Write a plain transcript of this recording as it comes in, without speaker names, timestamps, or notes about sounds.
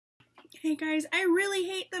Hey guys, I really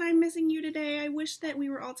hate that I'm missing you today. I wish that we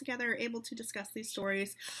were all together able to discuss these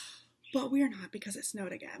stories, but we are not because it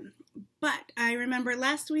snowed again. But I remember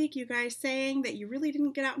last week you guys saying that you really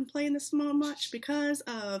didn't get out and play in the snow much because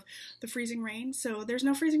of the freezing rain. So there's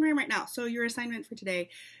no freezing rain right now. So your assignment for today,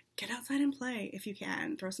 get outside and play if you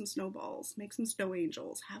can. Throw some snowballs, make some snow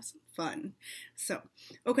angels, have some fun. So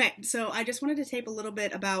I just wanted to tape a little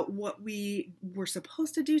bit about what we were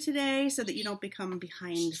supposed to do today so that you don't get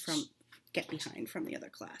behind from the other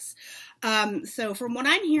class. So from what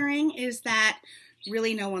I'm hearing is that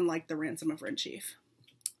really no one liked the Ransom of Renchief.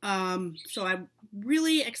 So I'm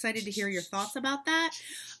really excited to hear your thoughts about that.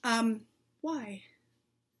 Why?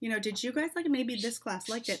 Did you guys like it? Maybe this class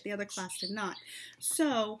liked it, the other class did not.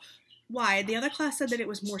 So why? The other class said that it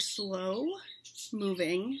was more slow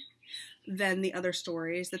moving than the other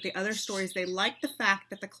stories, that the other stories, they liked the fact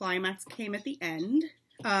that the climax came at the end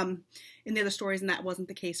in the other stories, and that wasn't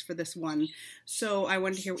the case for this one. So I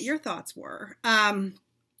wanted to hear what your thoughts were.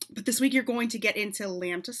 But this week you're going to get into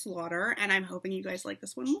Lamb to Slaughter, and I'm hoping you guys like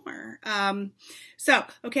this one more.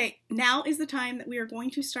 Okay, now is the time that we are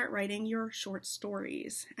going to start writing your short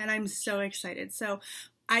stories, and I'm so excited. So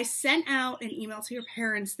I sent out an email to your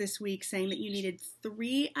parents this week saying that you needed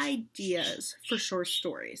 3 ideas for short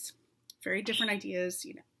stories. Very different ideas,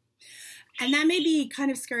 And that may be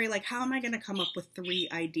kind of scary, like how am I going to come up with 3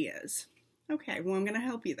 ideas? Okay, well I'm going to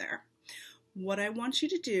help you there. What I want you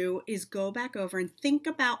to do is go back over and think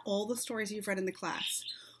about all the stories you've read in the class.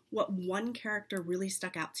 What one character really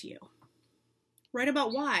stuck out to you? Write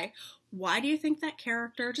about why. Why do you think that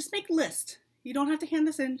character, just make a list. You don't have to hand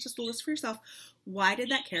this in, just a list for yourself. Why did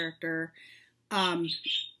that character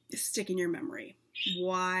stick in your memory?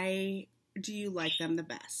 Why do you like them the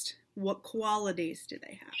best? What qualities do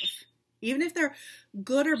they have? Even if they're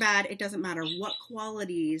good or bad, it doesn't matter. What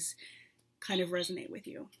qualities kind of resonate with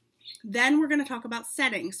you? Then we're going to talk about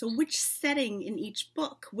setting. So which setting in each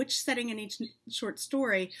book, which setting in each short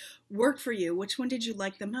story worked for you? Which one did you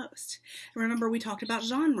like the most? Remember we talked about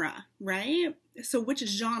genre, right? So which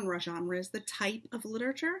genre is the type of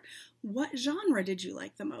literature? What genre did you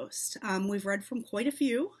like the most? We've read from quite a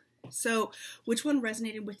few. So which one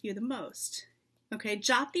resonated with you the most? Okay,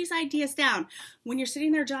 jot these ideas down. When you're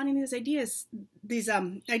sitting there jotting these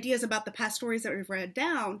ideas about the past stories that we've read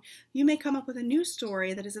down, you may come up with a new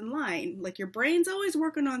story that is in line. Like your brain's always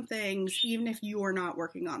working on things, even if you're not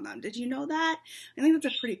working on them. Did you know that? I think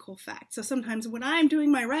that's a pretty cool fact. So sometimes when I'm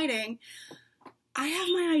doing my writing, I have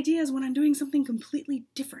my ideas when I'm doing something completely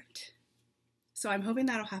different. So I'm hoping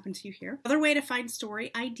that'll happen to you here. Another way to find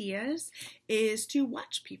story ideas is to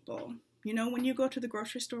watch people. When you go to the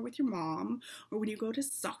grocery store with your mom, or when you go to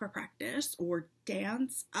soccer practice, or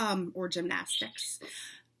dance, or gymnastics,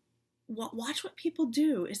 watch what people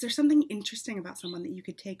do. Is there something interesting about someone that you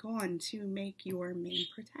could take on to make your main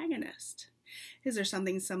protagonist? Is there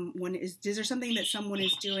something that someone is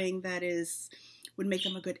doing that would make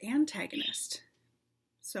them a good antagonist?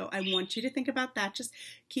 So I want you to think about that. Just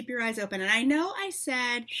keep your eyes open. And I know I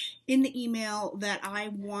said in the email that I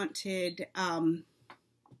wanted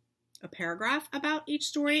a paragraph about each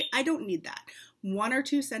story. I don't need that. 1 or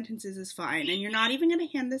 2 sentences is fine. And you're not even going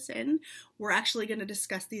to hand this in. We're actually going to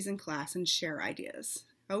discuss these in class and share ideas.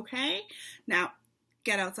 Okay? Now,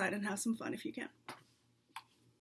 get outside and have some fun if you can.